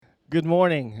Good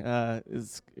morning.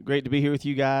 It's great to be here with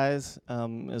you guys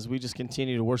as we just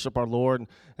continue to worship our Lord.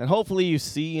 And hopefully you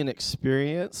see and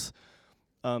experience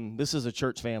this is a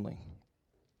church family.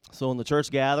 So when the church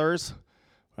gathers,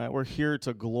 right, we're here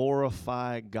to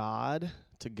glorify God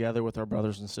together with our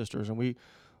brothers and sisters. And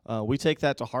we take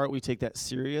that to heart. We take that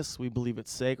serious. We believe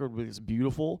it's sacred. We believe it's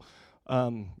beautiful.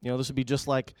 This would be just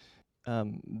like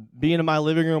being in my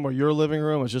living room or your living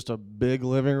room. Is just a big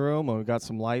living room, and we've got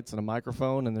some lights and a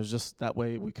microphone, and there's just that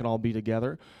way we can all be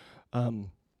together.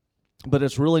 But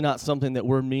it's really not something that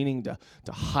we're meaning to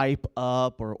hype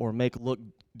up or make look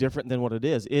different than what it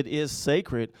is. It is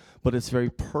sacred, but it's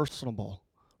very personable,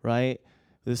 right?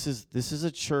 This is a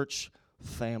church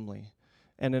family.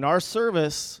 And in our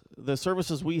service, the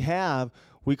services we have,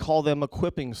 we call them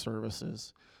equipping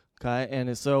services, okay?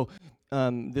 And so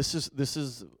this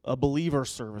is a believer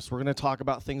service. We're going to talk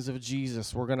about things of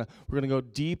Jesus. We're gonna go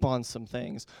deep on some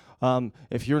things.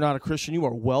 If you're not a Christian, you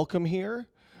are welcome here.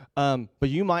 But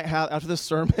you might have, after this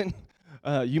sermon,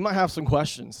 you might have some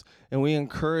questions, and we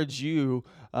encourage you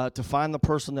to find the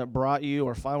person that brought you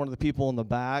or find one of the people in the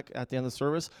back at the end of the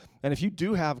service. And if you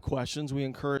do have questions, we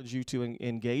encourage you to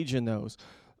engage in those.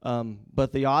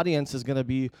 But the audience is going to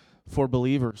be for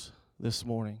believers this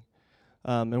morning.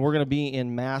 And we're going to be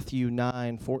in Matthew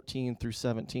 9:14 through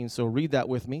 17. So read that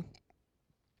with me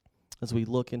as we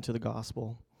look into the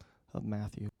Gospel of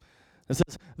Matthew. It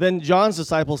says, "Then John's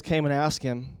disciples came and asked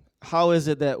him, 'How is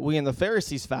it that we and the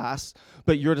Pharisees fast,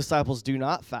 but your disciples do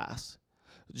not fast?'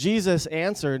 Jesus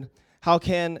answered, 'How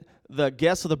can the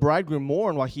guests of the bridegroom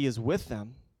mourn while he is with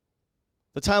them?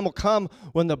 The time will come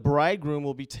when the bridegroom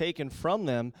will be taken from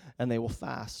them, and they will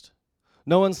fast.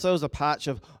 No one sews a patch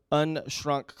of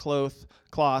unshrunk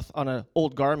cloth on an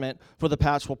old garment, for the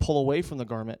patch will pull away from the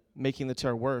garment, making the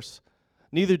tear worse.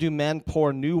 Neither do men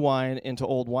pour new wine into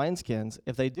old wineskins.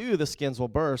 If they do, the skins will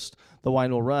burst, the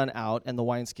wine will run out, and the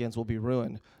wineskins will be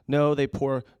ruined. No, they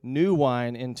pour new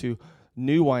wine into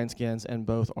new wineskins, and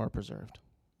both are preserved.'"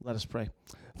 Let us pray.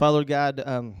 Father God,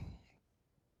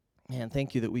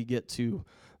 thank you that we get to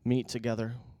meet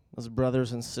together as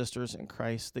brothers and sisters in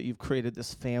Christ, that you've created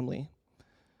this family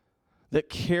that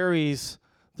carries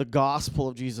the gospel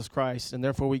of Jesus Christ, and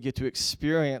therefore we get to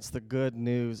experience the good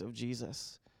news of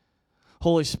Jesus.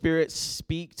 Holy Spirit,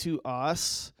 speak to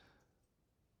us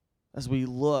as we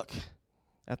look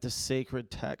at the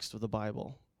sacred text of the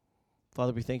Bible.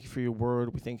 Father, we thank you for your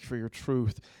word. We thank you for your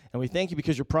truth. And we thank you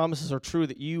because your promises are true,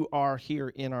 that you are here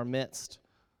in our midst.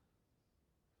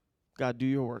 God, do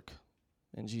your work.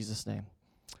 In Jesus' name,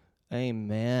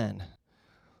 amen.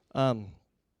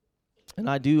 And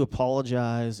I do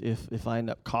apologize if I end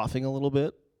up coughing a little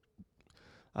bit.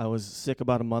 I was sick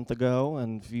about a month ago,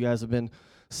 and if you guys have been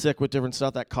sick with different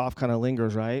stuff, that cough kind of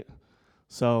lingers, right?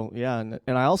 So, yeah, and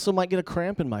I also might get a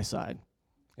cramp in my side.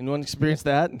 Anyone experience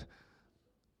that?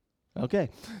 Okay,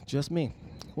 just me.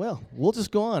 Well, we'll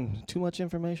just go on. Too much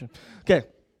information. Okay,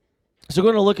 so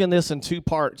we're going to look in this in two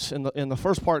parts. And the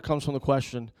first part comes from the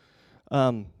question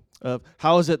of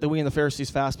how is it that we and the Pharisees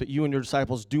fast, but you and your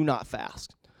disciples do not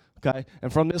fast? Okay,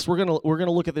 and from this we're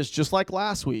gonna look at this just like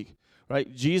last week,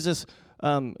 right? Jesus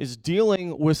is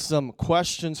dealing with some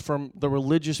questions from the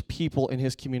religious people in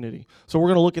his community. So we're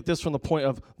gonna look at this from the point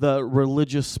of the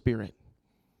religious spirit.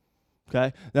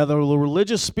 Okay, now the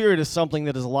religious spirit is something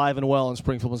that is alive and well in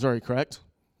Springfield, Missouri, correct?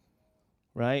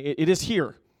 Right? It is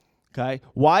here. Okay,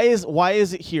 why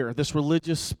is it here? This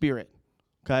religious spirit.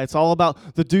 Okay, it's all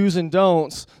about the do's and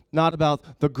don'ts, not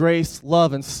about the grace,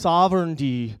 love, and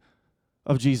sovereignty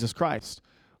of Jesus Christ,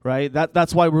 right?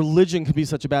 That's why religion can be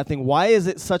such a bad thing. Why is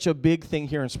it such a big thing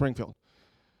here in Springfield?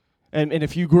 And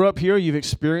if you grew up here, you've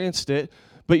experienced it,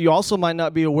 but you also might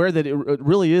not be aware that it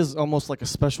really is almost like a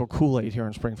special Kool-Aid here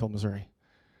in Springfield, Missouri,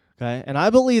 okay? And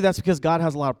I believe that's because God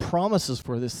has a lot of promises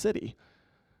for this city,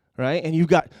 right? And you've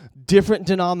got different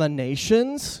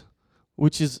denominations,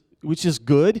 which is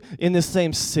good in the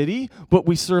same city, but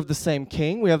we serve the same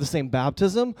king. We have the same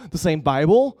baptism, the same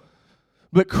Bible.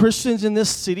 But Christians in this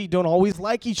city don't always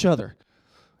like each other.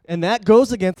 And that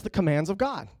goes against the commands of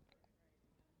God.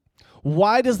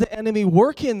 Why does the enemy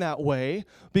work in that way?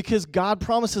 Because God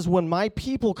promises when my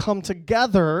people come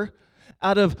together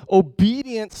out of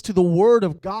obedience to the word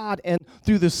of God and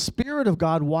through the Spirit of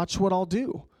God, watch what I'll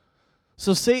do.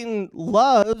 So Satan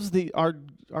loves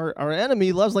our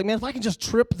enemy loves, like, man, if I can just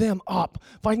trip them up,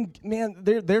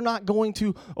 they're not going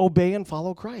to obey and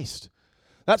follow Christ.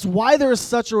 That's why there is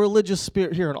such a religious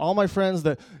spirit here. And all my friends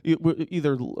that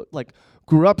either like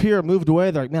grew up here or moved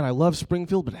away, they're like, man, I love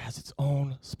Springfield, but it has its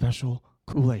own special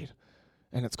Kool-Aid,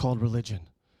 and it's called religion.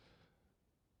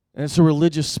 And it's a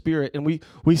religious spirit. And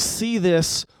we see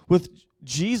this with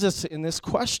Jesus in this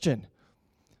question.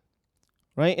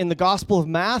 Right? In the Gospel of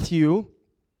Matthew,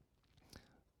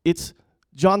 it's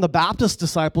John the Baptist's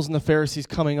disciples and the Pharisees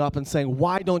coming up and saying,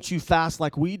 "Why don't you fast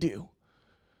like we do?"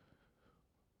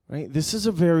 Right? This is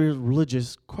a very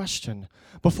religious question.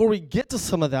 Before we get to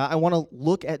some of that, I want to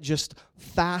look at just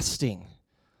fasting.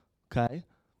 Okay?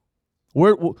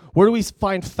 Where do we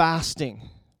find fasting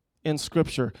in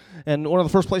Scripture? And one of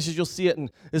the first places you'll see it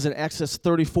is in Exodus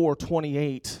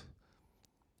 34:28.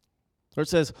 Where it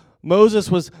says, Moses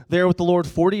was there with the Lord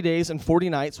 40 days and 40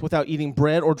 nights without eating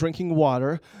bread or drinking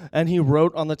water, and he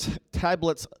wrote on the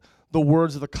tablets the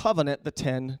words of the covenant, the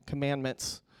 10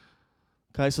 Commandments.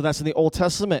 Okay, so that's in the Old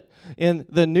Testament. In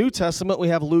the New Testament, we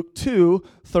have Luke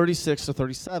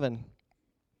 2:36-37.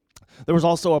 There was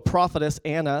also a prophetess,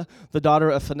 Anna, the daughter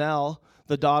of Phanuel,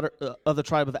 the daughter of the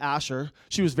tribe of Asher.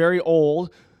 She was very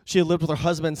old. She had lived with her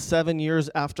husband 7 years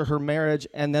after her marriage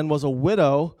and then was a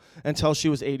widow until she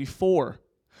was 84.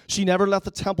 She never left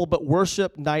the temple but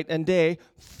worshiped night and day,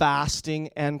 fasting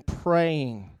and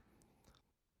praying.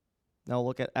 Now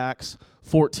look at Acts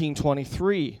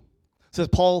 14:23. It says,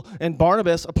 Paul and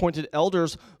Barnabas appointed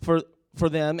elders for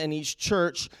them in each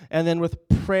church, and then with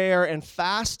prayer and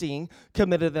fasting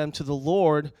committed them to the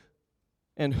Lord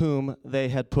in whom they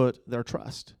had put their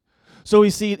trust. So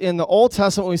we see in the Old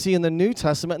Testament, we see in the New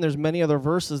Testament, and there's many other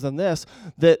verses than this,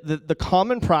 that the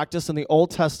common practice in the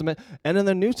Old Testament and in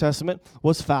the New Testament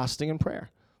was fasting and prayer.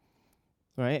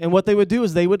 Right? And what they would do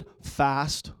is they would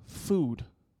fast food.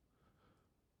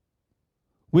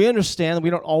 We understand that we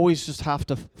don't always just have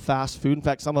to fast food. In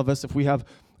fact, some of us, if we have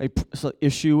an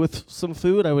issue with some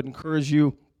food, I would encourage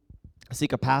you to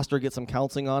seek a pastor, get some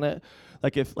counseling on it.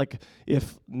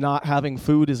 If not having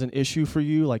food is an issue for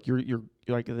you, like you're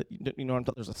like, you know,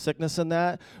 there's a sickness in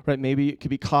that, right? Maybe it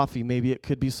could be coffee, maybe it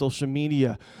could be social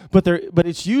media, but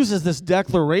it's used as this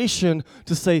declaration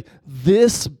to say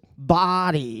this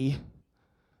body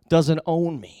doesn't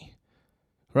own me,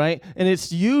 right? And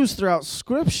it's used throughout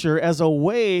Scripture as a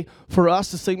way for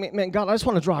us to say, man, God, I just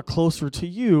want to draw closer to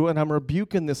you, and I'm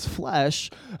rebuking this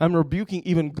flesh. I'm rebuking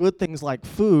even good things like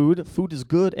food. Food is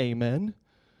good, amen.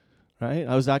 Right?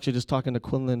 I was actually just talking to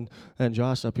Quinlan and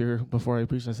Josh up here before I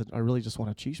preached. I said, I really just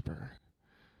want a cheeseburger.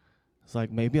 It's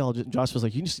like, maybe I'll just, Josh was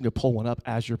like, you just need to pull one up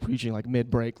as you're preaching, like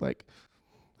mid-break. Like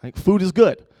food is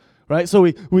good, right? So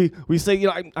we say, you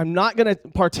know, I'm not going to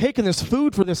partake in this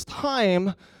food for this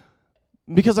time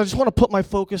because I just want to put my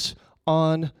focus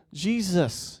on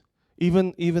Jesus,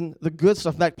 even the good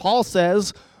stuff. In fact, Paul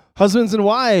says, husbands and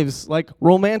wives, like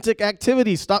romantic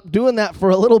activities, stop doing that for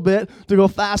a little bit to go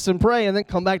fast and pray and then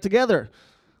come back together.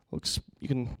 You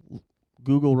can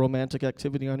Google romantic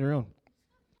activity on your own.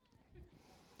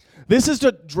 This is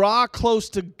to draw close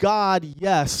to God,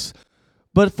 yes.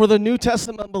 But for the New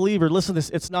Testament believer, listen to this,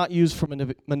 it's not used for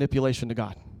manipulation to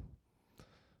God.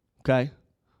 Okay?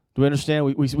 Do we understand?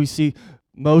 We see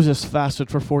Moses fasted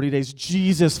for 40 days.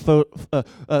 Jesus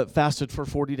fasted for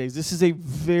 40 days. This is a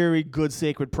very good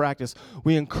sacred practice.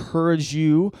 We encourage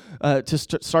you to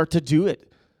start to do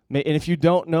it. And if you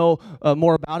don't know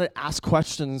more about it, ask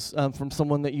questions from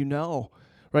someone that you know.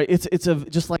 Right? It's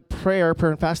just like prayer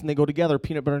and fasting. They go together.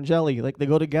 Peanut butter and jelly, like they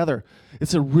go together.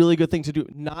 It's a really good thing to do,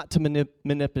 not to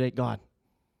manipulate God.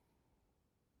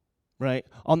 Right?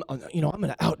 I'm going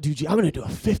to outdo you. I'm going to do a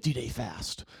 50-day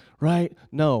fast. Right?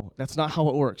 No, that's not how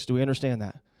it works. Do we understand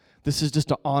that? This is just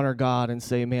to honor God and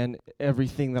say, man,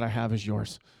 everything that I have is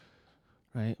yours.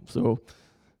 Right? So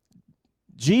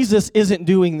Jesus isn't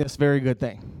doing this very good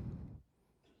thing.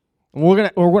 And we're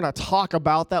gonna talk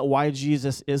about that, why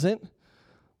Jesus isn't.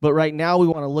 But right now we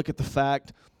want to look at the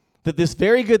fact that this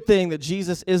very good thing that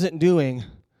Jesus isn't doing,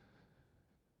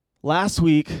 last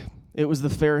week it was the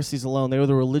Pharisees alone. They were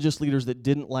the religious leaders that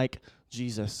didn't like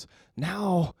Jesus.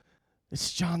 Now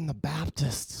it's John the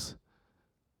Baptist's.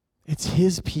 It's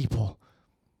his people.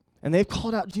 And they've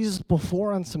called out Jesus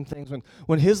before on some things.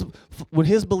 When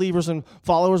his believers and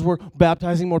followers were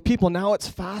baptizing more people, now it's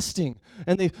fasting.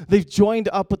 And they've joined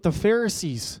up with the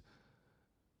Pharisees.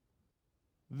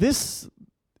 This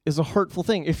is a hurtful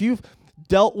thing. If you've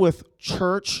dealt with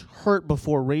church hurt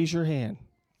before, raise your hand.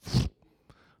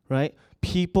 Right?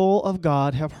 People of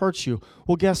God have hurt you.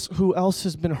 Well, guess who else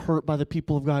has been hurt by the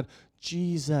people of God?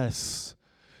 Jesus.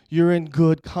 You're in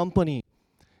good company.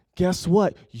 Guess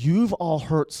what? You've all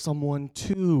hurt someone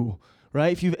too,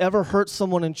 right? If you've ever hurt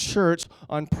someone in church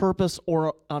on purpose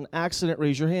or on accident,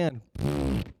 raise your hand.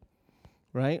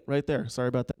 Right? Right there. Sorry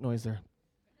about that noise there.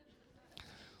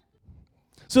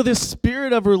 So this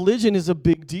spirit of religion is a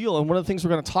big deal, and one of the things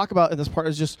we're going to talk about in this part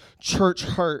is just church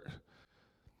hurt.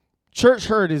 Church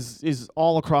hurt is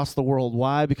all across the world.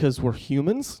 Why? Because we're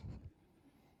humans.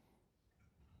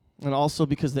 And also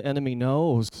because the enemy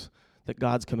knows that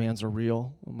God's commands are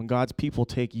real. And when God's people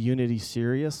take unity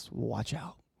serious, watch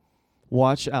out.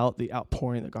 Watch out the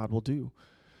outpouring that God will do.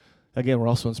 Again, we're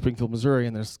also in Springfield, Missouri,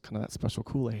 and there's kind of that special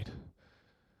Kool-Aid.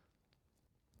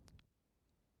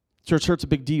 Church hurt's a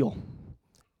big deal.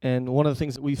 And one of the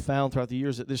things that we've found throughout the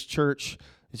years at this church,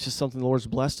 it's just something the Lord's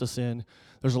blessed us in.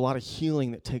 There's a lot of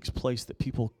healing that takes place that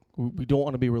we don't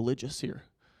want to be religious here.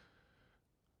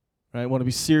 Right? We want to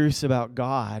be serious about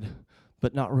God,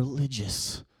 but not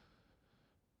religious.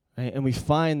 Right? And we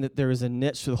find that there is a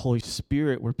niche to the Holy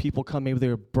Spirit where people come, maybe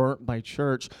they're burnt by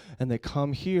church, and they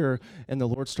come here, and the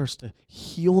Lord starts to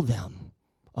heal them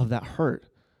of that hurt.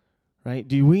 Right?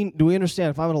 Do we understand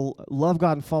if I'm going to love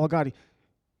God and follow God,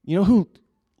 you know who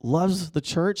loves the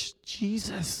church?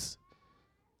 Jesus.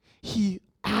 He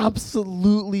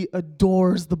absolutely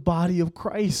adores the body of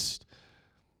Christ.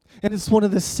 And it's one of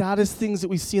the saddest things that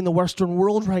we see in the Western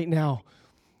world right now,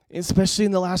 especially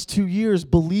in the last 2 years.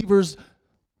 Believers,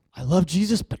 I love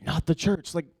Jesus, but not the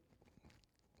church. Like,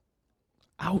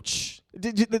 ouch.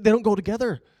 They don't go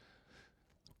together.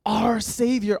 Our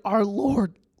Savior, our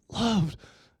Lord,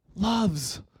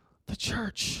 loves the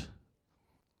church.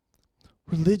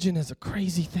 Religion is a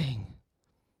crazy thing.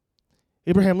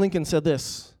 Abraham Lincoln said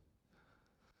this: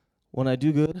 when I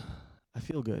do good, I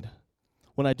feel good.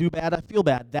 When I do bad, I feel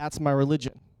bad. That's my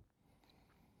religion.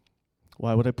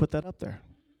 Why would I put that up there?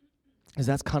 Because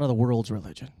that's kind of the world's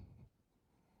religion.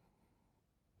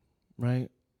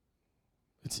 Right?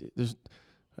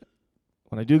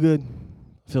 When I do good,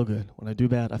 I feel good. When I do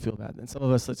bad, I feel bad. And some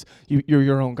of us, you're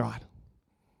your own God.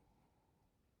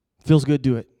 Feels good,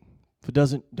 do it. If it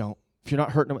doesn't, don't. If you're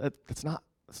not hurting them, that's not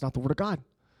the word of God.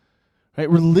 Right?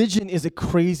 Religion is a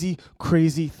crazy,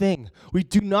 crazy thing. We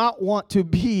do not want to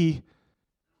be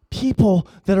people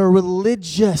that are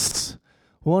religious.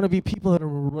 We want to be people that are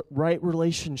in right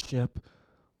relationship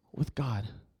with God.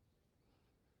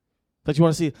 But you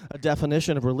want to see a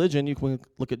definition of religion, you can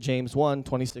look at James 1,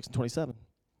 26 and 27.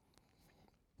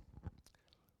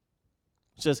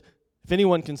 It says, if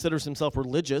anyone considers himself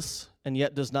religious and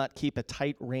yet does not keep a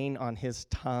tight rein on his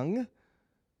tongue,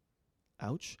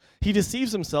 ouch, he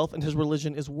deceives himself and his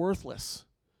religion is worthless.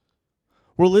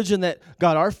 Religion that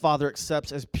God our Father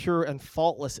accepts as pure and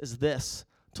faultless is this: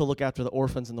 to look after the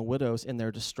orphans and the widows in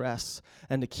their distress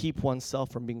and to keep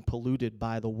oneself from being polluted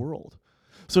by the world.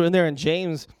 So in there in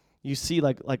James, you see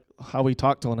like how we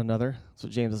talk to one another. That's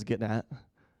what James is getting at.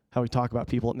 How we talk about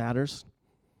people, it matters.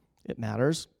 It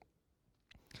matters.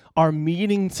 Our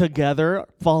meeting together,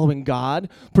 following God,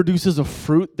 produces a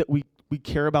fruit that we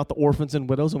care about the orphans and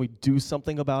widows, and we do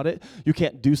something about it. You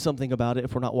can't do something about it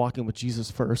if we're not walking with Jesus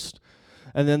first.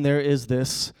 And then there is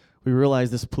this, we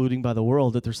realize this polluting by the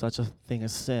world, that there's such a thing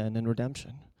as sin and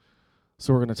redemption.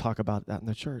 So we're going to talk about that in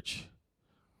the church.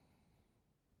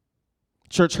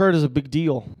 Church hurt is a big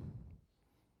deal,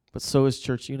 but so is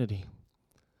church unity.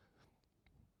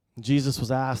 Jesus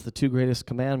was asked the two greatest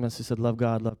commandments. He said, love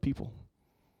God, love people.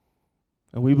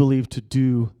 And we believe to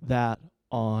do that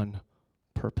on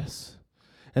purpose.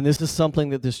 And this is something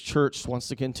that this church wants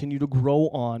to continue to grow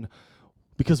on,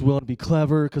 because we want to be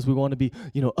clever, because we want to be,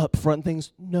 upfront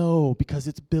things. No, because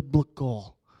it's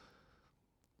biblical.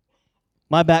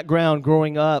 My background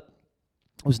growing up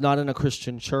was not in a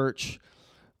Christian church.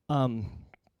 And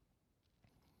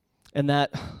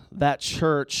that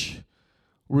church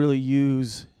really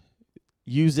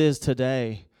uses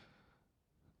today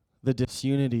the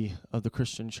disunity of the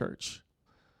Christian church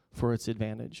for its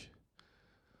advantage.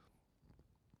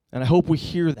 And I hope we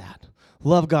hear that.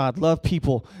 Love God, love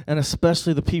people, and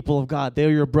especially the people of God. They're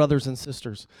your brothers and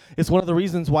sisters. It's one of the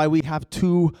reasons why we have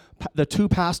the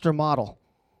two-pastor model,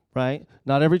 right?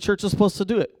 Not every church is supposed to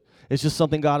do it. It's just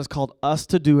something God has called us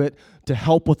to do it, to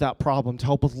help with that problem, to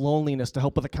help with loneliness, to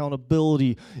help with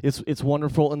accountability. It's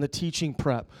wonderful in the teaching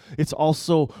prep. It's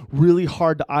also really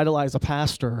hard to idolize a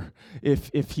pastor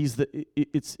if he's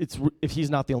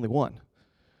not the only one,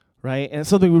 right? And it's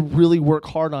something we really work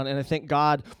hard on. And I thank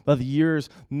God by the years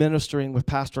ministering with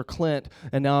Pastor Clint,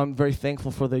 and now I'm very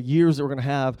thankful for the years that we're going to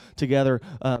have together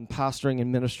pastoring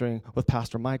and ministering with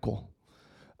Pastor Michael.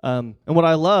 And what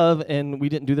I love, and we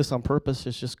didn't do this on purpose,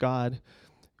 it's just God,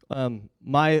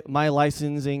 my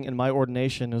licensing and my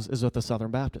ordination is with the Southern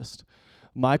Baptist.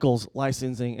 Michael's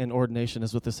licensing and ordination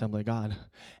is with the Assembly of God.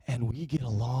 And we get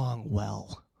along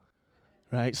well,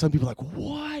 right? Some people are like,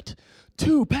 what?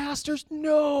 2 pastors?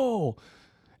 No.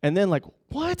 And then like,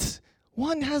 what?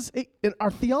 One has in our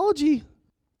theology,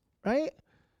 right?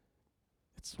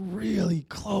 It's really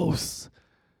close.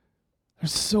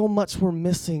 There's so much we're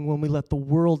missing when we let the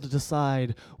world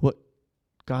decide what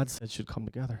God said should come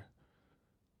together,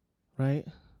 right?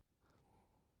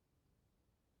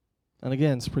 And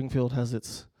again, Springfield has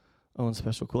its own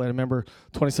special Kool-Aid. I remember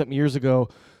 20-something years ago,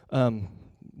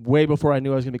 way before I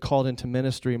knew I was going to be called into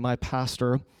ministry, my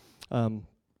pastor,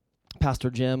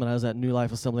 Pastor Jim, and I was at New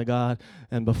Life Assembly of God,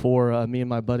 and before me and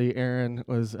my buddy Aaron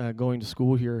was going to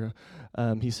school here,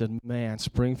 he said, man,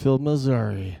 Springfield,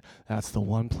 Missouri, that's the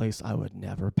one place I would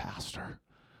never pastor.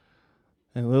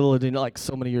 And little did like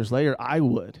so many years later, I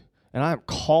would. And I'm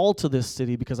called to this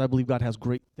city because I believe God has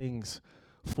great things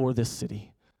for this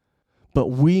city. But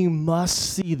we must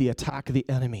see the attack of the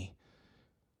enemy.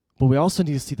 But we also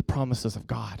need to see the promises of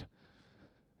God.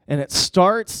 And it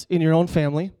starts in your own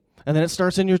family, and then it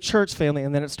starts in your church family,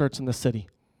 and then it starts in the city.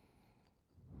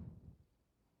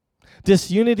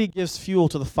 Disunity gives fuel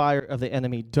to the fire of the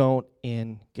enemy. Don't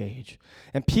engage.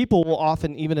 And people will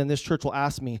often, even in this church, will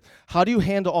ask me, how do you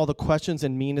handle all the questions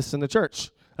and meanness in the church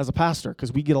as a pastor?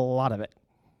 Because we get a lot of it.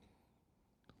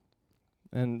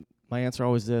 And my answer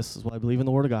always this is, well, I believe in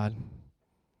the Word of God.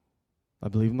 I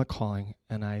believe in my calling,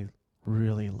 and I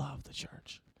really love the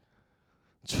church.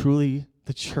 Truly,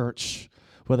 the church,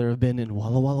 whether I've been in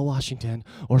Walla Walla, Washington,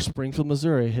 or Springfield,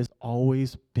 Missouri, has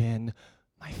always been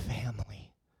my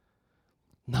family.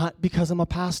 Not because I'm a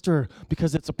pastor,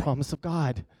 because it's a promise of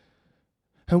God.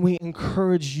 And we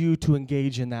encourage you to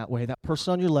engage in that way. That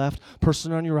person on your left,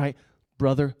 person on your right,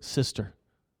 brother, sister,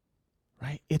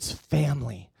 right? It's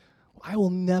family. I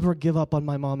will never give up on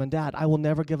my mom and dad. I will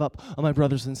never give up on my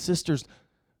brothers and sisters.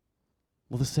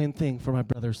 Well, the same thing for my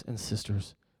brothers and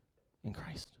sisters in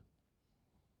Christ.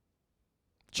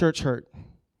 Church hurt.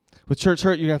 With church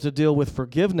hurt, you're going to have to deal with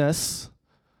forgiveness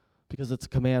because it's a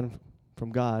command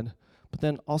from God, but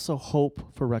then also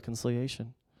hope for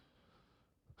reconciliation.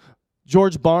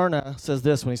 George Barna says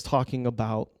this when he's talking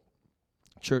about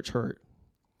church hurt.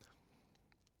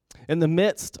 In the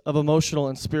midst of emotional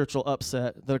and spiritual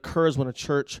upset that occurs when a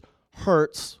church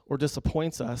hurts or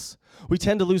disappoints us, we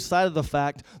tend to lose sight of the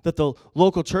fact that the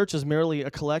local church is merely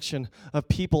a collection of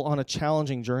people on a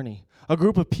challenging journey, a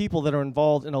group of people that are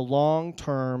involved in a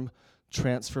long-term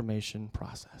transformation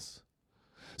process.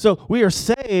 So we are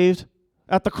saved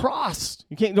at the cross.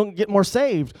 Don't get more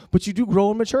saved, but you do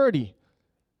grow in maturity.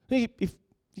 If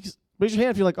you just raise your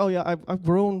hand if you're like, oh yeah, I've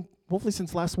grown hopefully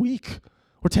since last week,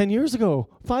 or 10 years ago,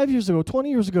 5 years ago,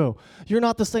 20 years ago. You're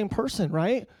not the same person,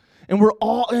 right? And we're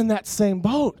all in that same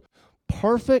boat.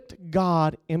 Perfect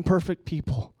God, imperfect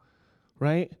people,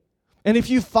 right? And if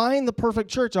you find the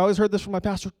perfect church, I always heard this from my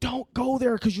pastor, don't go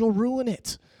there because you'll ruin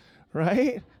it,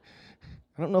 right?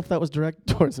 I don't know if that was direct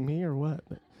towards me or what,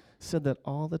 but I said that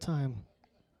all the time.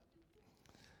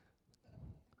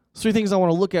 3 things I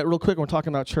want to look at real quick when we're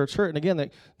talking about church hurt. And again,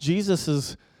 that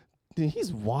Jesus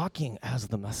he's walking as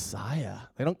the Messiah.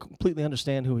 They don't completely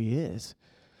understand who he is.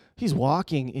 He's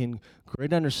walking in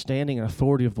great understanding and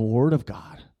authority of the Word of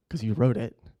God because he wrote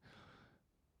it.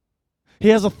 He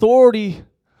has authority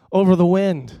over the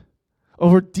wind,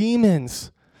 over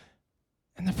demons,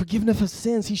 and the forgiveness of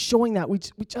sins. He's showing that. We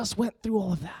just went through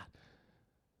all of that.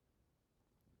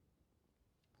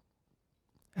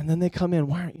 And then they come in,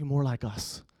 why aren't you more like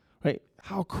us? Right?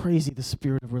 How crazy the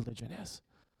spirit of religion is.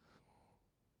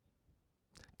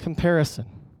 Comparison.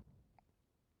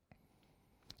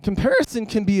 Comparison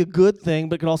can be a good thing,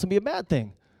 but it can also be a bad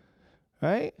thing,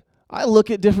 right? I look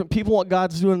at different people, what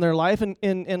God's doing in their life, and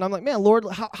I'm like, man, Lord,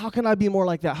 how can I be more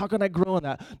like that? How can I grow in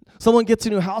that? Someone gets a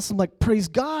new house, I'm like, praise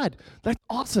God. That's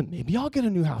awesome. Maybe I'll get a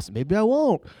new house. Maybe I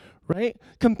won't, right?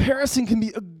 Comparison can be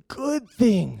a good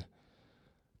thing.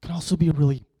 It can also be a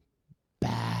really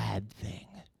bad thing.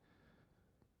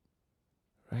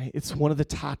 Right? It's one of the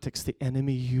tactics the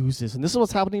enemy uses. And this is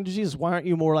what's happening to Jesus. Why aren't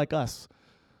you more like us?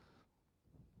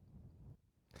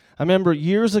 I remember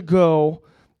years ago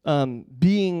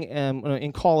being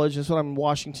in college. This is when I'm in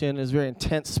Washington. It was a very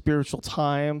intense spiritual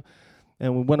time.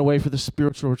 And we went away for the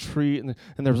spiritual retreat. And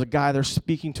there was a guy there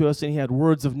speaking to us. And he had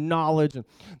words of knowledge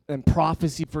and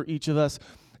prophecy for each of us.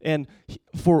 And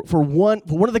for one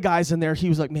of the guys in there, he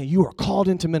was like, man, you are called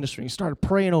into ministry. And he started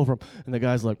praying over him. And the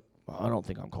guy's like, I don't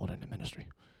think I'm called into ministry.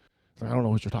 I don't know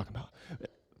what you're talking about.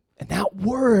 And that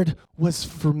word was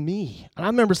for me. And I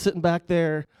remember sitting back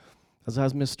there as I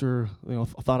was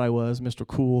thought I was Mr.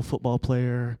 Cool football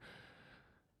player.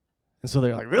 And so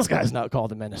they're like, this guy's not called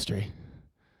to ministry.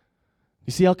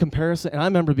 You see how comparison, and I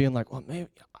remember being like, well, maybe,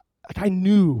 I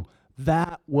knew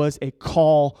that was a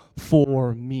call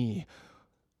for me.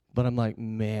 But I'm like,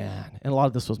 man, and a lot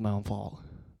of this was my own fault.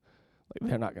 Like,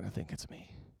 they're not going to think it's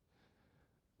me.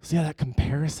 See how that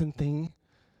comparison thing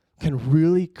can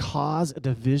really cause a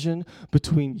division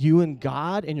between you and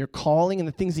God and your calling and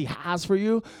the things he has for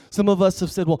you. Some of us have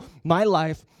said, well, my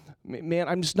life, man,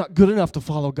 I'm just not good enough to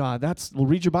follow God.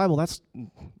 Read your Bible.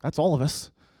 That's all of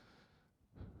us.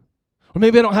 Or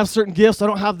maybe I don't have certain gifts, I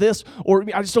don't have this, or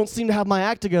I just don't seem to have my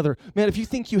act together. Man, if you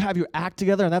think you have your act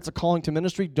together and that's a calling to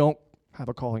ministry, don't have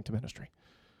a calling to ministry.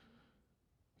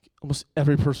 Almost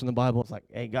every person in the Bible is like,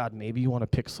 hey, God, maybe you want to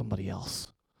pick somebody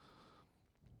else.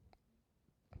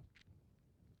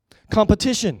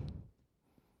 Competition.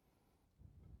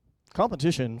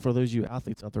 Competition, for those of you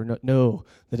athletes out there, know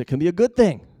that it can be a good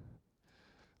thing,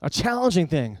 a challenging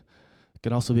thing. It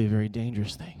can also be a very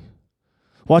dangerous thing.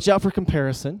 Watch out for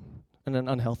comparison in an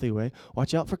unhealthy way.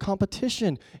 Watch out for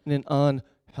competition in an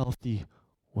unhealthy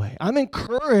way. I'm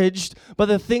encouraged by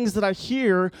the things that I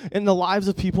hear in the lives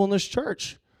of people in this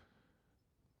church.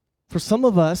 For some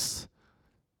of us,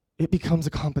 it becomes a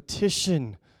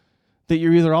competition that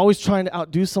you're either always trying to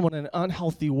outdo someone in an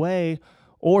unhealthy way,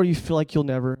 or you feel like you'll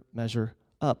never measure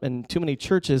up. And too many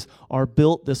churches are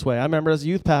built this way. I remember as a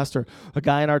youth pastor, a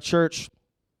guy in our church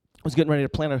was getting ready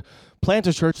to plant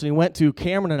a church, and he went to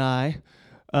Cameron and I,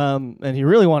 and he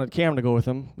really wanted Cameron to go with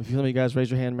him. If some of you guys raise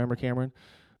your hand, remember Cameron?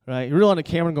 Right? He really wanted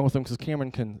Cameron to go with him because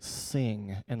Cameron can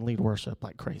sing and lead worship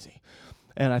like crazy.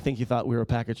 And I think he thought we were a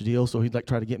package deal, so he'd like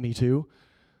try to get me too.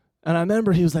 And I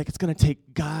remember he was like, it's going to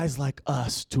take guys like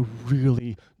us to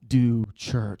really do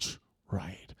church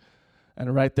right.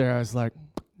 And right there I was like,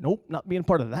 nope, not being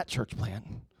part of that church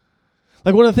plan.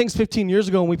 Like one of the things 15 years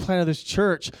ago when we planted this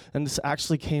church, and this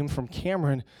actually came from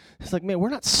Cameron, it's like, man, we're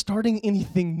not starting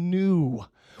anything new.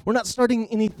 We're not starting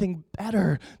anything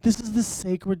better. This is the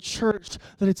sacred church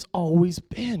that it's always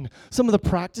been. Some of the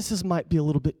practices might be a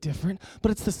little bit different,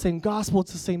 but it's the same gospel,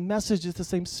 it's the same message, it's the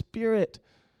same spirit.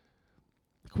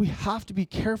 Like we have to be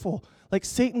careful. Like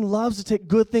Satan loves to take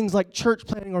good things like church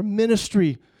planting or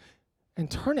ministry and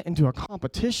turn it into a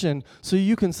competition so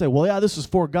you can say, well, yeah, this is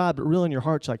for God, but really in your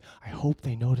heart, you're like, I hope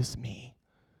they notice me.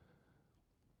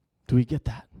 Do we get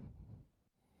that?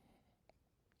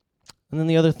 And then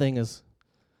the other thing is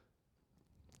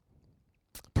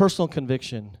personal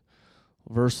conviction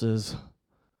versus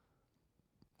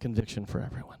conviction for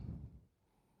everyone.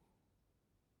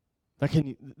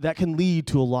 That can lead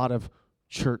to a lot of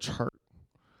church hurt.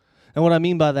 And what I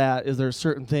mean by that is there are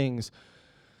certain things.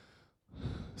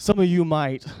 Some of you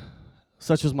might,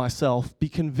 such as myself, be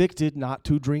convicted not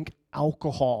to drink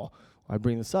alcohol. I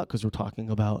bring this up because we're talking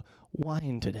about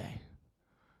wine today.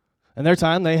 In their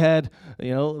time, they had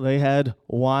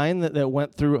wine that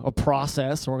went through a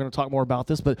process, and we're going to talk more about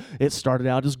this, but it started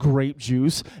out as grape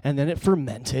juice, and then it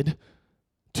fermented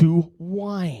to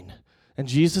wine. And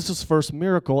Jesus' first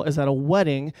miracle is at a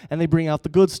wedding, and they bring out the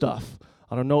good stuff.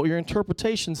 I don't know what your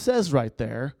interpretation says right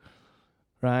there,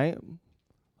 right?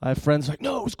 I have friends like,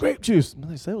 no, it was grape juice. And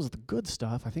they say it was the good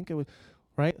stuff. I think it was,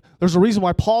 right? There's a reason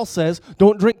why Paul says,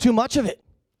 don't drink too much of it,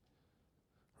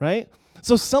 right?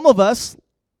 So some of us,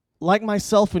 like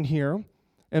myself in here,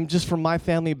 and just from my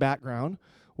family background,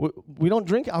 we don't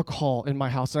drink alcohol in my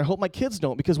house, and I hope my kids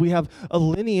don't, because we have a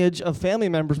lineage of family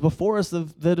members before us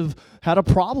that have had a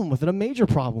problem with it, a major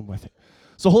problem with it.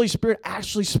 So Holy Spirit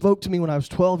actually spoke to me when I was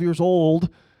 12 years old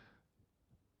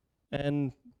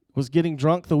and was getting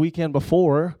drunk the weekend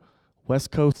before. West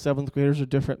Coast 7th graders are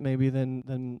different maybe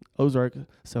than Ozark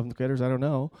 7th graders, I don't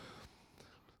know.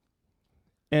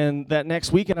 And that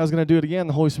next weekend I was going to do it again.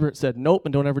 The Holy Spirit said, nope,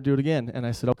 and don't ever do it again. And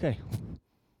I said, okay.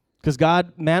 Because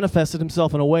God manifested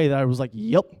himself in a way that I was like,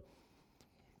 yep.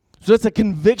 So it's a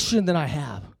conviction that I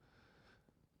have.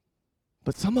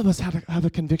 But some of us have a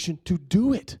conviction to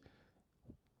do it,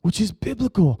 which is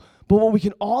biblical. But what we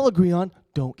can all agree on,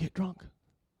 don't get drunk.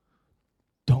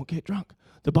 Don't get drunk.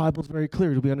 The Bible is very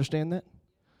clear. Do we understand that?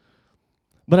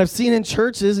 But I've seen in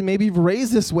churches, and maybe you've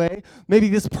raised this way, maybe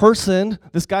this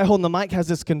guy holding the mic has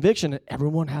this conviction, and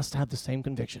everyone has to have the same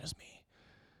conviction as me.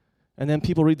 And then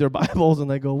people read their Bibles, and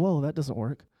they go, whoa, that doesn't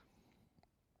work.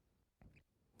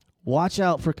 Watch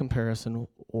out for comparison.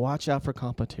 Watch out for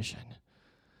competition.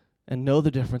 And know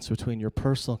the difference between your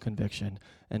personal conviction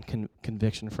and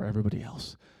conviction for everybody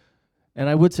else. And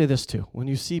I would say this too. When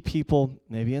you see people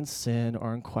maybe in sin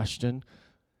or in question,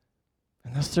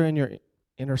 unless they're in your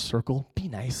inner circle, be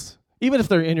nice. Even if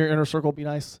they're in your inner circle, be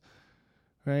nice,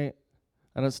 right?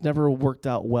 And it's never worked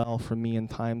out well for me in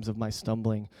times of my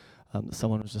stumbling.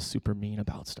 Someone was just super mean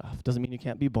about stuff. Doesn't mean you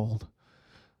can't be bold,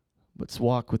 but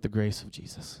walk with the grace of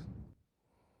Jesus.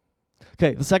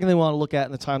 Okay, the second thing we want to look at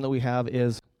in the time that we have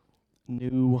is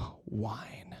new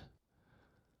wine.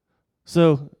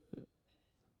 So,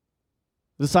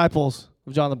 the disciples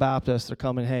of John the Baptist are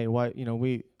coming, hey, why,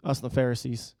 us and the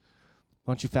Pharisees,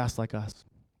 why don't you fast like us?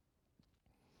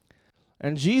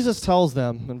 And Jesus tells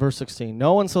them in verse 16,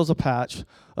 no one sews a patch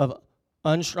of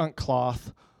unshrunk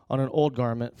cloth on an old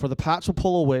garment, for the patch will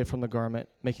pull away from the garment,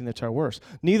 making the tear worse.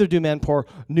 Neither do men pour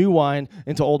new wine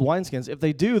into old wineskins. If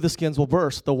they do, the skins will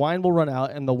burst, the wine will run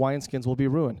out, and the wineskins will be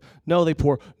ruined. No, they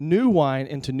pour new wine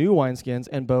into new wineskins,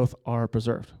 and both are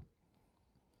preserved.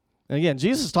 And again,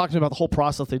 Jesus is talking about the whole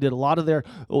process they did. A lot of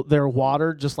their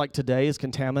water, just like today, is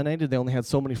contaminated. They only had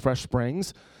so many fresh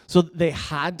springs. So they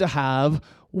had to have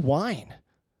wine.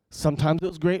 Sometimes it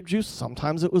was grape juice.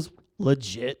 Sometimes it was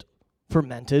legit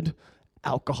fermented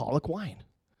alcoholic wine.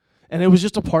 And it was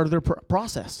just a part of their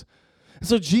process. And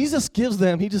so Jesus gives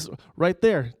them, he just right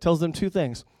there tells them two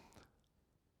things.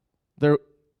 The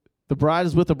bride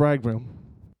is with the bridegroom.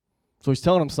 So he's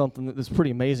telling them something that's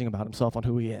pretty amazing about himself on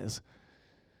who he is.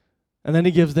 And then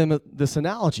he gives them this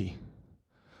analogy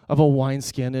of a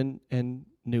wineskin and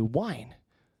new wine.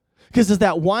 Because as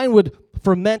that wine would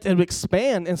ferment and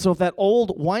expand, and so if that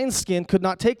old wineskin could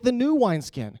not take the new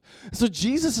wineskin. So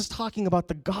Jesus is talking about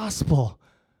the gospel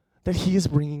that he is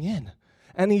bringing in.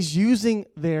 And he's using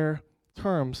their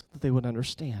terms that they would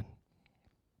understand.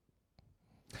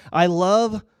 I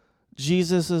love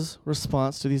Jesus'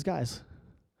 response to these guys.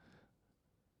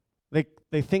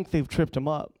 They think they've tripped him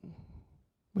up.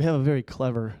 We have a very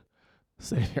clever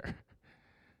Savior,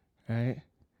 right?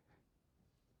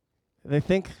 They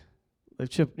think they've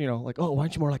tripped, like, oh, why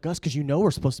aren't you more like us? Because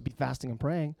we're supposed to be fasting and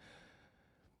praying.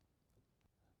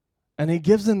 And he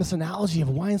gives them this analogy of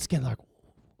wineskin, like,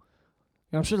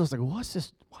 I'm sure they're like, what's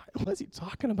this? Why is he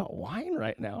talking about wine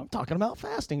right now? I'm talking about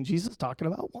fasting. Jesus is talking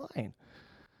about wine.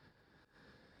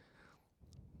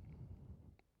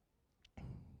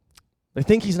 They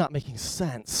think he's not making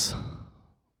sense,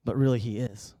 but really he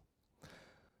is.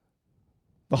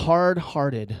 The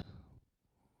hard-hearted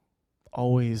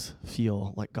always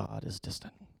feel like God is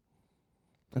distant,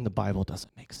 and the Bible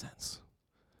doesn't make sense.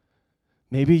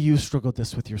 Maybe you struggled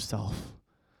this with yourself.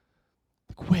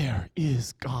 Like, where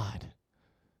is God?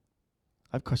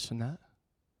 I've questioned that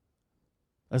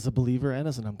as a believer and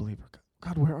as an unbeliever.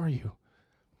 God, where are you?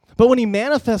 But when he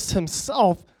manifests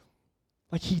himself,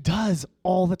 like he does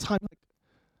all the time,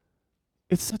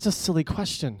 it's such a silly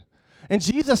question. And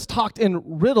Jesus talked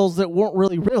in riddles that weren't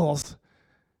really riddles.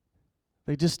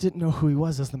 They just didn't know who he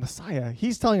was as the Messiah.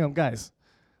 He's telling them, guys,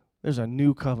 there's a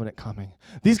new covenant coming.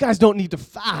 These guys don't need to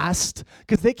fast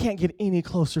because they can't get any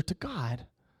closer to God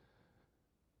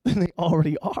than they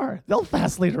already are. They'll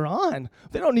fast later on.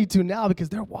 They don't need to now because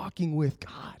they're walking with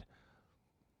God.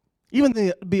 Even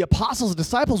the apostles and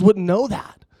disciples wouldn't know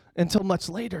that until much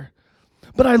later.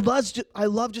 But I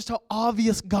love just how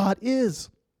obvious God is.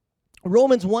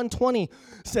 Romans 1:20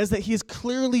 says that he has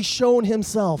clearly shown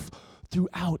himself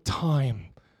throughout time.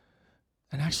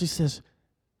 And actually says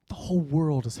the whole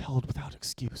world is held without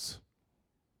excuse.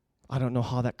 I don't know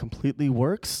how that completely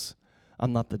works.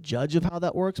 I'm not the judge of how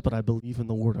that works, but I believe in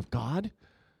the Word of God.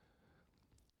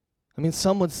 I mean,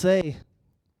 some would say,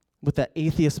 with that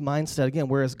atheist mindset, again,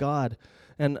 where is God?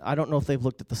 And I don't know if they've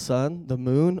looked at the sun, the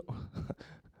moon,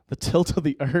 the tilt of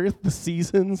the earth, the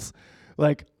seasons.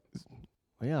 Like,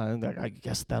 yeah, I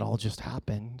guess that all just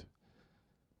happened.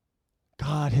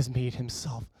 God has made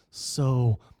himself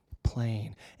so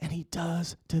plain. And he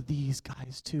does to these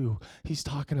guys too. He's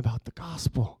talking about the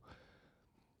gospel.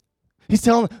 He's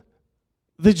telling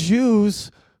the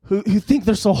Jews who think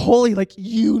they're so holy, like,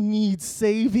 you need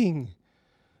saving.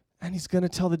 And he's going to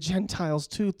tell the Gentiles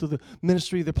too through the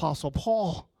ministry of the Apostle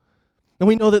Paul. And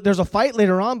we know that there's a fight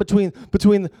later on between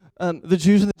the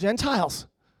Jews and the Gentiles,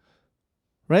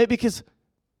 right? Because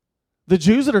the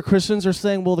Jews that are Christians are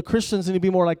saying, well, the Christians need to be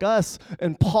more like us.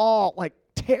 And Paul,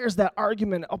 tears that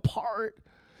argument apart.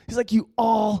 He's like, you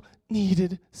all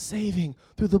needed saving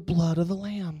through the blood of the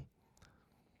Lamb.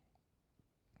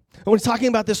 And when he's talking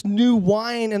about this new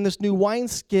wine and this new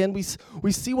wineskin,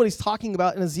 we see what he's talking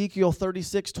about in Ezekiel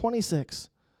 36:26.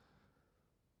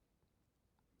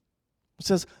 It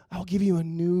says, I will give you a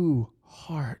new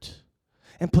heart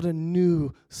and put a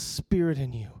new spirit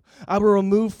in you. I will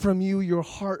remove from you your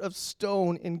heart of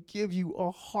stone and give you a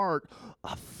heart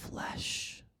of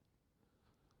flesh.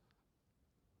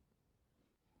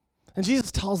 And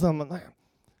Jesus tells them, I'm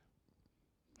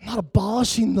not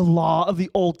abolishing the law of the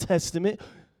Old Testament.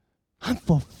 I'm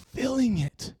fulfilling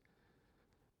it.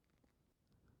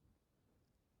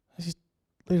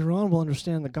 Later on, we'll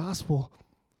understand the gospel,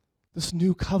 this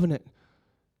new covenant.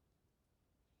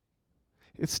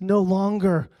 It's no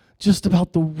longer just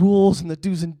about the rules and the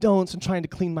do's and don'ts and trying to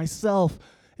clean myself.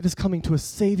 It is coming to a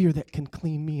Savior that can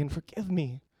clean me and forgive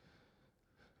me.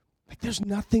 There's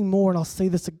nothing more, and I'll say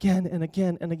this again and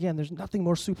again and again, there's nothing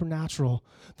more supernatural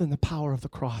than the power of the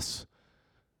cross.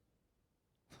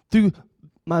 Through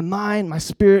my mind, my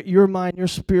spirit, your mind, your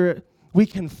spirit, we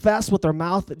confess with our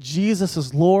mouth that Jesus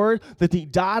is Lord, that he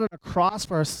died on a cross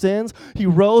for our sins, he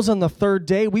rose on the third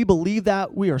day, we believe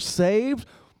that, we are saved,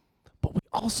 but we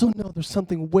also know there's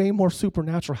something way more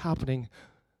supernatural happening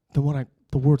than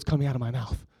the words coming out of my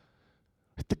mouth.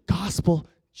 The gospel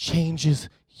changes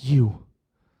you.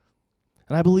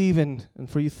 And I believe in, and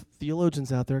for you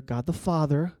theologians out there, God the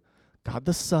Father, God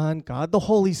the Son, God the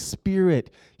Holy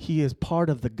Spirit, he is part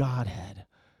of the Godhead.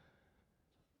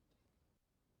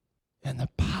 And the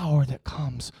power that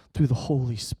comes through the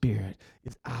Holy Spirit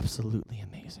is absolutely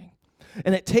amazing.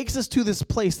 And it takes us to this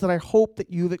place that I hope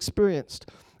that you've experienced.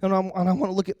 And I want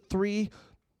to look at 3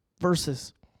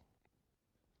 verses.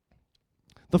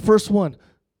 The first one,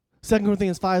 2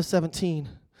 Corinthians 5:17.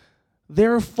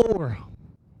 Therefore,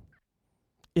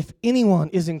 if anyone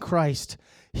is in Christ,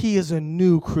 he is a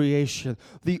new creation.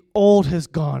 The old has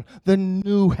gone, the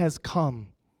new has come.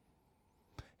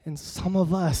 And some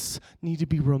of us need to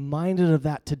be reminded of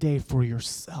that today for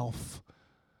yourself.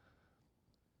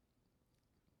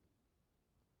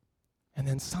 And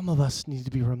then some of us need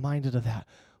to be reminded of that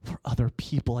for other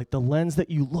people, like the lens that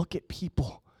you look at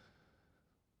people.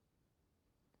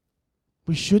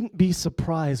 We shouldn't be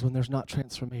surprised when there's not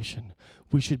transformation.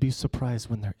 We should be surprised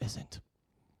when there isn't.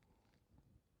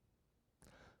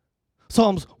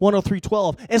 Psalms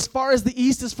 103:12. As far as the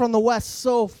east is from the west,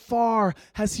 so far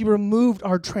has he removed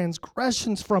our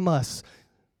transgressions from us.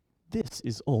 This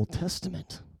is Old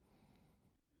Testament.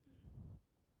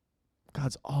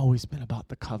 God's always been about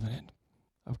the covenant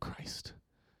of Christ.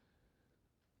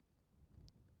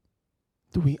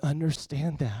 Do we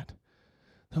understand that?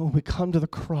 That when we come to the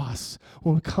cross,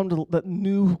 when we come to that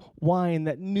new wine,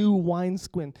 that new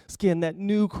wineskin, that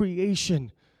new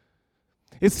creation,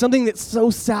 it's something that so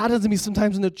saddens me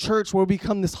sometimes in the church where we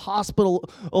become this hospital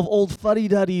of old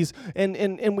fuddy-duddies and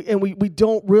we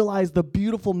don't realize the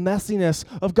beautiful messiness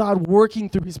of God working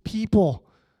through his people,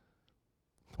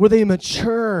 where they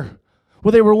mature,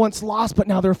 where they were once lost but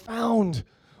now they're found.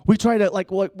 We try to,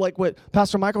 like what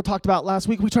Pastor Michael talked about last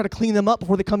week, we try to clean them up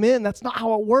before they come in. That's not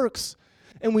how it works.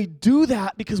 And we do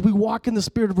that because we walk in the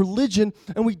spirit of religion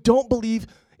and we don't believe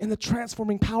in the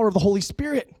transforming power of the Holy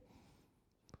Spirit.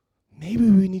 Maybe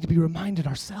we need to be reminded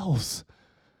ourselves.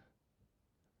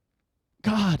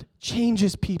 God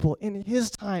changes people in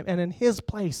his time and in his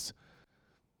place.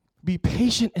 Be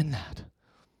patient in that.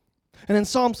 And in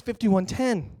Psalms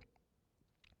 51:10,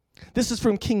 this is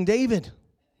from King David.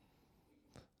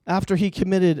 After he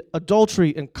committed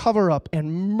adultery and cover-up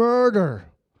and murder,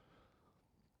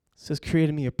 it says, create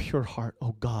in me a pure heart,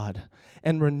 O God,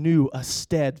 and renew a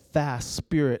steadfast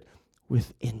spirit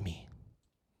within me.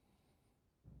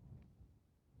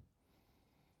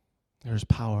 There's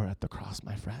power at the cross,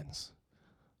 my friends,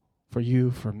 for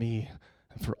you, for me,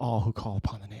 and for all who call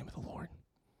upon the name of the Lord.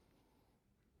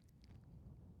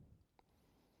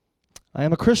 I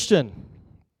am a Christian,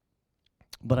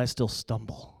 but I still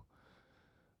stumble.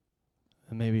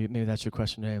 And maybe that's your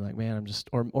question today. Like, man, I'm just,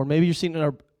 or maybe you're seeing it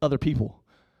in other people.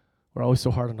 We're always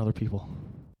so hard on other people.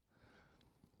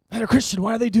 I'm a Christian.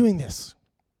 Why are they doing this?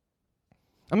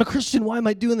 I'm a Christian. Why am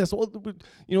I doing this? Well,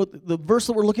 the verse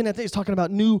that we're looking at today is talking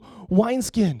about new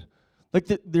wineskin. Like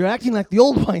they're acting like the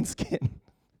old wineskin.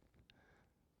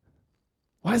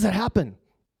 Why does that happen?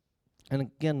 And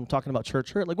again, I'm talking about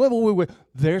church hurt. Like, wait.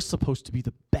 They're supposed to be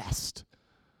the best.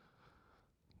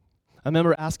 I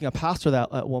remember asking a pastor that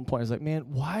at one point. I was like,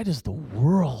 man, why does the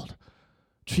world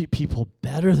treat people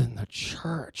better than the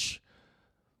church?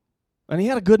 And he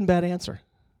had a good and bad answer.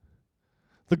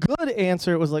 The good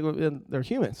answer was like, they're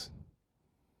humans.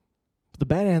 But the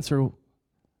bad answer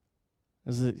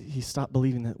is that he stopped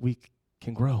believing that we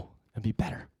can grow and be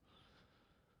better.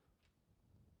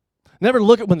 Never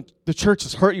look at when the church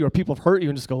has hurt you or people have hurt you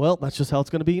and just go, well, that's just how it's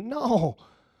going to be. No.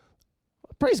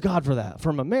 Praise God for that.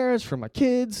 For my marriage, for my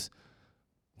kids,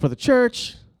 for the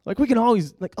church. Like we can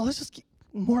always, let's just get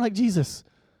more like Jesus.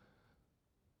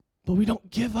 But we don't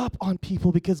give up on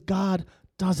people because God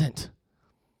doesn't.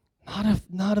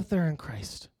 Not if they're in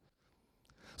Christ.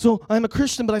 So I'm a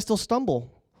Christian, but I still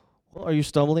stumble. Well, are you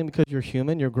stumbling because you're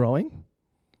human, you're growing?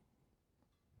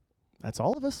 That's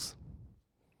all of us.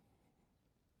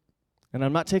 And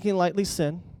I'm not taking lightly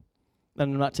sin,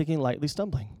 and I'm not taking lightly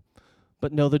stumbling.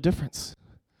 But know the difference.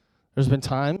 There's been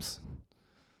times,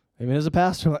 even as a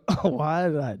pastor, I'm like, oh, why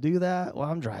did I do that? Well,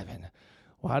 I'm driving.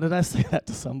 Why did I say that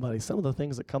to somebody? Some of the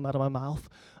things that come out of my mouth,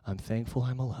 I'm thankful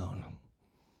I'm alone.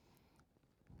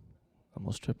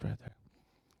 Almost tripped right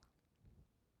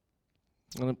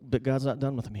there. But God's not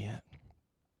done with me yet.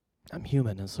 I'm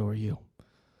human, and so are you.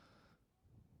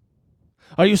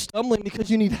 Are you stumbling because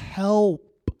you need help?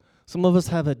 Some of us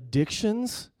have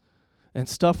addictions, and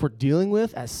stuff we're dealing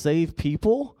with as saved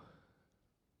people,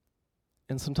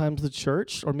 and sometimes the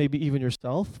church, or maybe even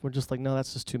yourself, we're just like, no,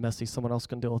 that's just too messy. Someone else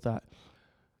can deal with that,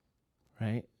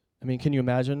 right? I mean, can you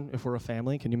imagine if we're a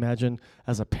family? Can you imagine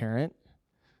as a parent,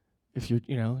 if you're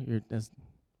as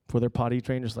for their potty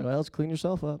trained, just like, well, let's clean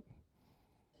yourself up.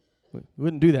 We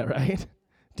wouldn't do that, right?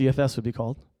 DFS would be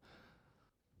called.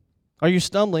 Are you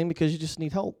stumbling because you just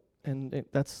need help? And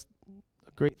that's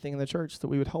a great thing in the church, that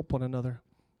we would help one another.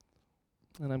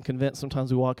 And I'm convinced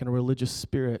sometimes we walk in a religious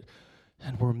spirit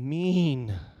and we're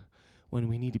mean when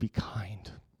we need to be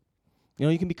kind. You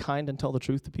know, you can be kind and tell the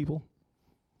truth to people.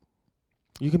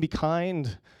 You can be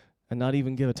kind and not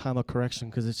even give a time of correction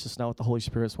because it's just not what the Holy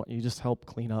Spirit's want. You just help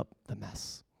clean up the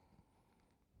mess.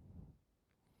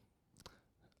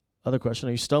 Other question,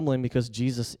 are you stumbling because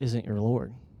Jesus isn't your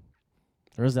Lord?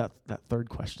 There is that third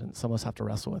question that some of us have to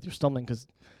wrestle with. You're stumbling because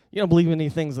you don't believe in any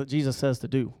things that Jesus says to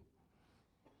do.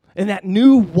 And that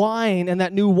new wine and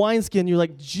that new wineskin, you're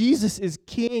like, Jesus is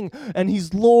King and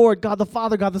He's Lord, God the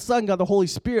Father, God the Son, God the Holy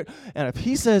Spirit. And if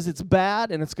He says it's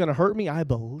bad and it's going to hurt me, I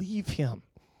believe Him.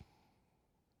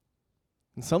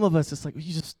 And some of us, it's like,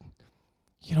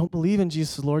 you don't believe in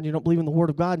Jesus as Lord, and you don't believe in the Word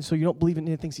of God, and so you don't believe in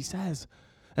any things He says.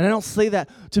 And I don't say that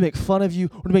to make fun of you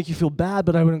or to make you feel bad,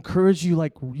 but I would encourage you,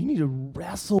 like, you need to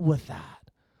wrestle with that.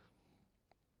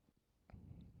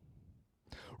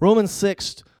 Romans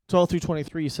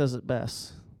 6:12-23 says it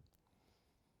best.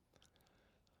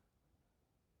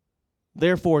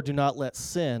 Therefore, do not let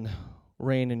sin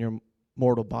reign in your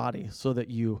mortal body so that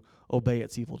you obey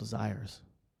its evil desires.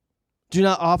 Do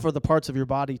not offer the parts of your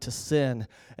body to sin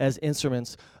as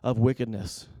instruments of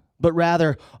wickedness, but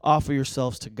rather offer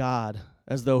yourselves to God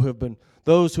as those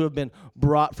who have been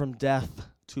brought from death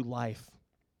to life.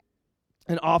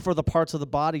 And offer the parts of the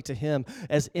body to Him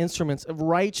as instruments of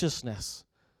righteousness.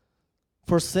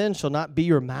 For sin shall not be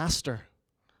your master.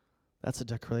 That's a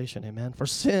declaration, amen. For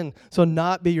sin shall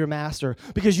not be your master,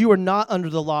 because you are not under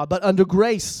the law, but under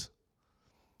grace.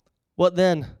 What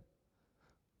then?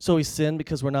 So we sin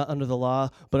because we're not under the law,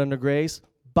 but under grace?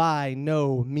 By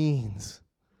no means.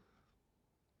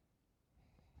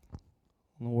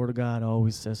 And the Word of God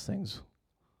always says things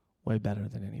way better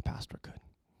than any pastor could.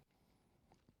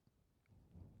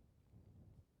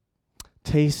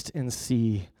 Taste and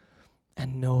see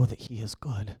and know that He is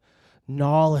good.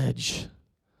 Knowledge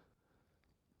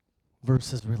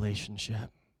versus relationship.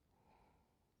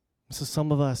 So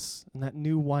some of us in that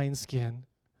new wineskin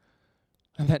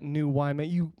and that new wine,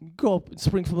 you go up in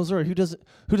Springfield, Missouri, who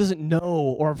doesn't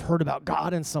know or have heard about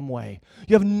God in some way?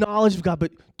 You have knowledge of God,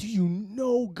 but do you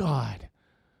know God?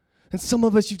 And some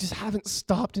of us, you just haven't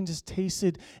stopped and just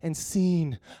tasted and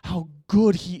seen how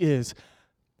good He is,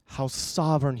 how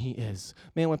sovereign He is.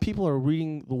 Man, when people are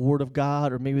reading the Word of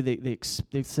God, or maybe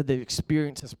they've said they've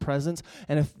experienced His presence,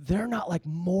 and if they're not like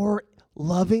more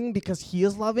loving because He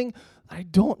is loving, I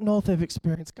don't know if they've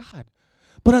experienced God.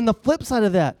 But on the flip side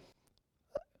of that,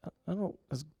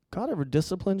 has God ever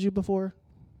disciplined you before?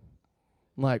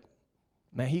 I'm like,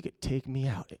 man, He could take me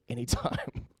out at any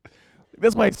time.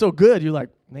 That's why it's so good. You're like,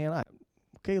 man,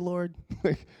 okay, Lord,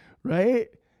 right?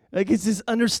 Like it's this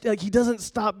like He doesn't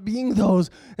stop being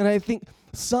those. And I think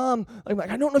some,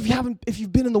 like I don't know if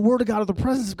you've been in the Word of God or the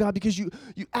presence of God, because you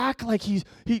act like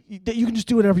that you can just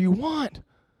do whatever you want,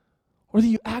 or that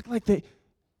you act like that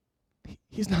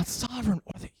He's not sovereign,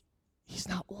 or that He's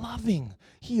not loving.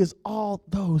 He is all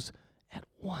those at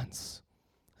once.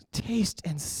 Taste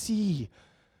and see.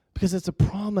 Because it's a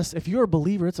promise. If you're a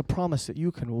believer, it's a promise that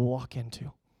you can walk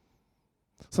into.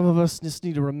 Some of us just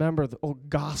need to remember the old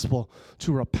gospel,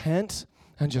 to repent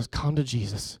and just come to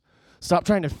Jesus. Stop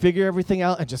trying to figure everything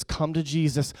out and just come to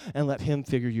Jesus and let Him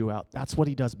figure you out. That's what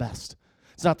He does best.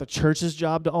 It's not the church's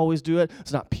job to always do it.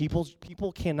 It's not people's.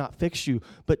 People cannot fix you,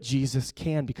 but Jesus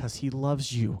can, because He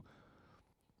loves you.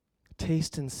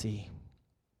 Taste and see.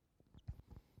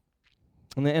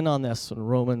 And then end on this in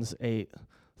Romans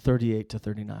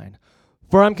 8:38-39.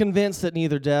 For I'm convinced that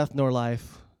neither death nor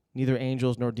life, neither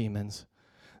angels nor demons,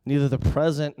 neither the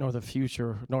present nor the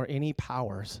future, nor any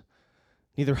powers,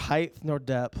 neither height nor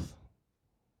depth,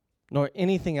 nor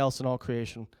anything else in all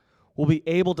creation will be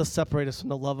able to separate us from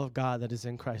the love of God that is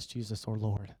in Christ Jesus our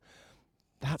Lord.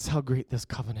 That's how great this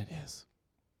covenant is.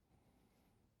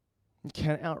 You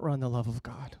can't outrun the love of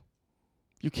God.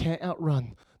 You can't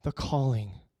outrun the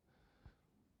calling.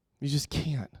 You just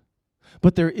can't.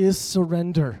 But there is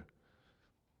surrender.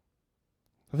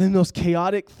 And then the most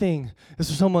chaotic thing is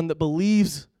for someone that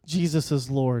believes Jesus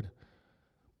is Lord,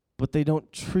 but they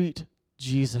don't treat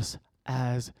Jesus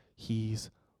as He's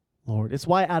Lord. It's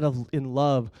why in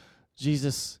love,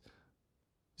 Jesus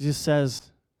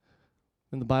says,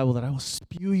 in the Bible that I will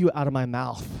spew you out of my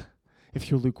mouth if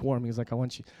you're lukewarm. He's like, I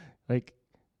want you, like,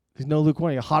 there's no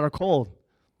lukewarm, you're hot or cold.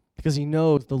 Because he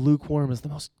knows the lukewarm is the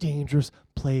most dangerous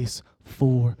place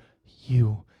for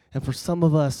you. And for some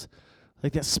of us,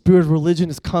 like that spirit of religion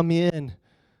has come in,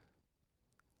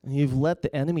 and you've let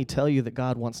the enemy tell you that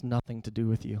God wants nothing to do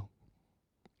with you.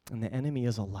 And the enemy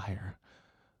is a liar.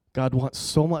 God wants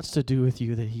so much to do with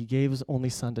you that he gave his only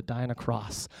son to die on a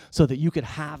cross so that you could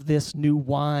have this new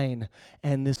wine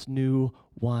and this new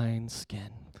wine skin.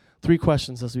 3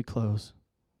 questions as we close.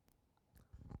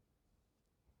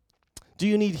 Do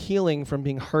you need healing from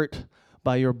being hurt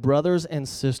by your brothers and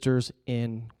sisters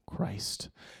in Christ?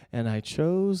 And I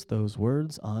chose those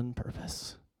words on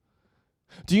purpose.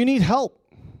 Do you need help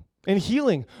and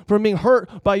healing from being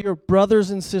hurt by your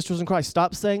brothers and sisters in Christ?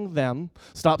 Stop saying them.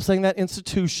 Stop saying that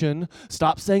institution.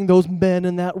 Stop saying those men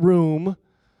in that room.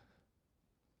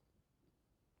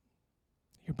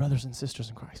 Your brothers and sisters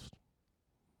in Christ.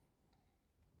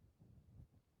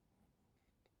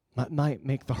 That might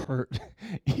make the hurt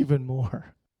even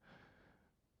more.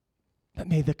 That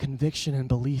made the conviction and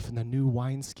belief in the new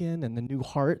wineskin and the new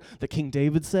heart that King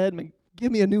David said,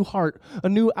 give me a new heart, a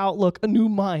new outlook, a new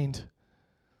mind.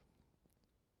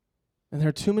 And there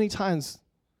are too many times,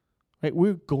 right,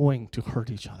 we're going to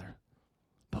hurt each other.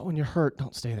 But when you're hurt,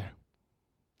 don't stay there.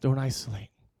 Don't isolate.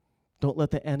 Don't let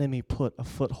the enemy put a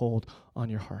foothold on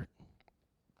your heart.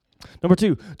 Number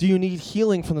 2, do you need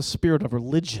healing from the spirit of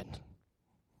religion?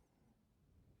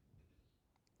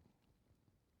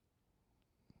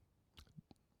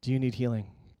 Do you need healing?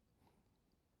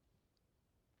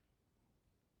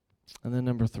 And then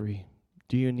number 3,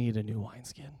 do you need a new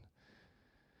wineskin?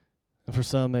 And for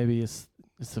some, maybe it's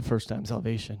the first time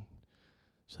salvation.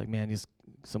 It's like, man,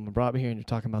 someone brought me here and you're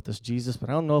talking about this Jesus,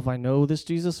 but I don't know if I know this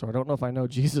Jesus, or I don't know if I know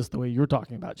Jesus the way you're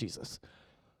talking about Jesus.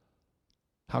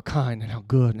 How kind and how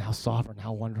good and how sovereign,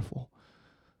 how wonderful.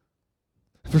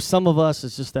 For some of us,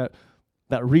 it's just that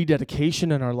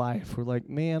rededication in our life. We're like,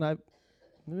 man, I've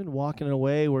been walking in a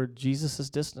way where Jesus is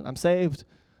distant. I'm saved.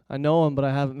 I know him, but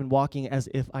I haven't been walking as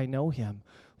if I know him.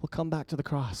 We'll come back to the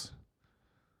cross.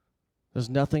 There's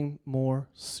nothing more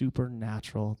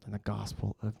supernatural than the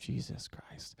gospel of Jesus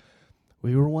Christ.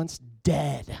 We were once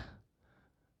dead,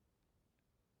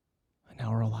 and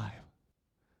now we're alive.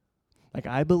 Like,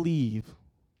 I believe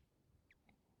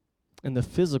in the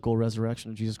physical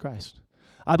resurrection of Jesus Christ.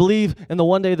 I believe in the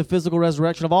one day the physical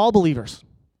resurrection of all believers.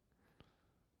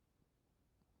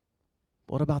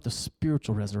 What about the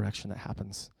spiritual resurrection that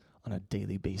happens on a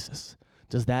daily basis?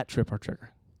 Does that trip our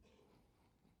trigger?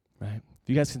 Right? If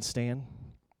you guys can stand,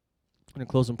 I'm going to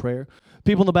close in prayer.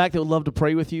 People in the back that would love to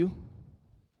pray with you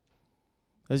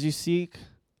as you seek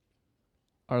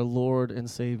our Lord and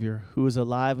Savior, who is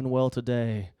alive and well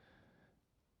today.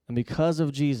 And because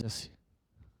of Jesus,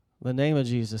 the name of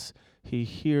Jesus, he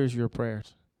hears your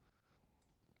prayers.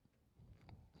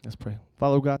 Let's pray.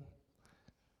 Father God,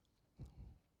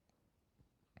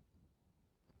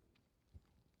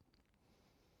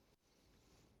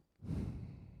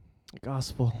 the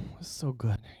gospel is so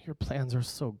good. Your plans are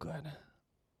so good.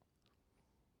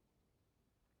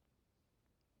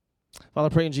 Father, I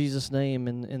pray in Jesus' name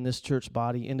in this church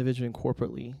body, individually and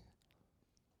corporately,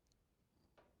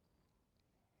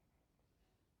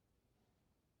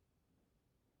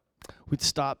 we'd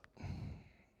stop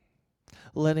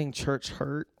letting church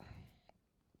hurt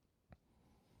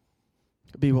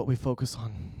be what we focus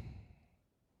on.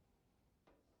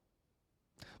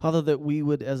 Father, that we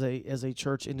would, as a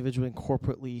church, individually and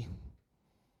corporately,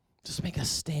 just make a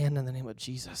stand in the name of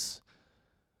Jesus,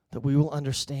 that we will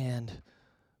understand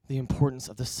the importance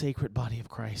of the sacred body of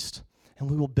Christ, and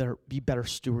we will be better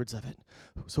stewards of it.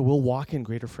 So we'll walk in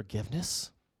greater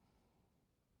forgiveness,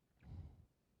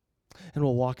 and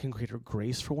we'll walk in greater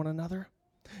grace for one another,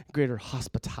 greater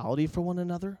hospitality for one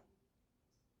another.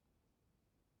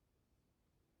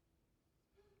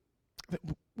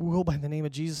 We'll, by the name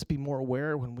of Jesus, be more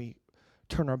aware when we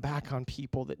turn our back on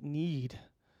people that need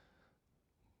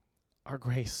our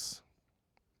grace,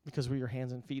 because we're your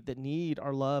hands and feet, that need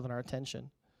our love and our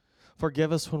attention.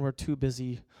 Forgive us when we're too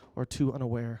busy or too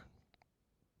unaware.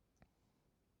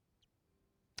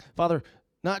 Father,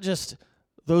 not just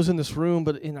those in this room,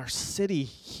 but in our city,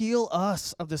 heal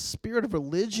us of the spirit of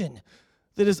religion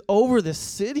that is over this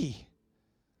city.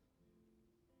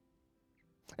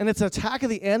 And it's an attack of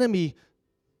the enemy,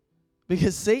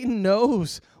 because Satan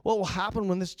knows what will happen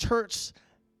when this church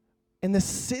and this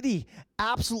city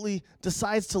absolutely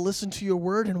decides to listen to your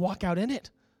word and walk out in it.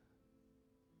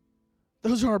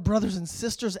 Those are our brothers and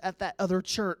sisters at that other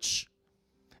church.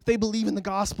 If they believe in the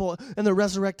gospel and the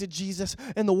resurrected Jesus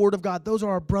and the word of God, those are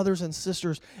our brothers and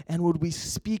sisters. And would we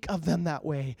speak of them that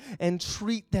way and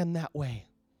treat them that way?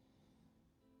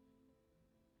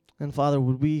 And Father,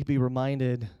 would we be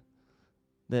reminded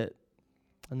that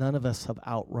none of us have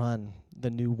outrun the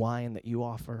new wine that you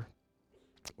offer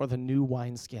or the new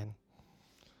wineskin.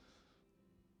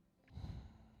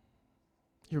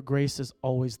 Your grace is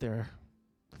always there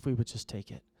if we would just take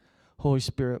it. Holy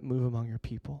Spirit, move among your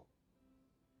people.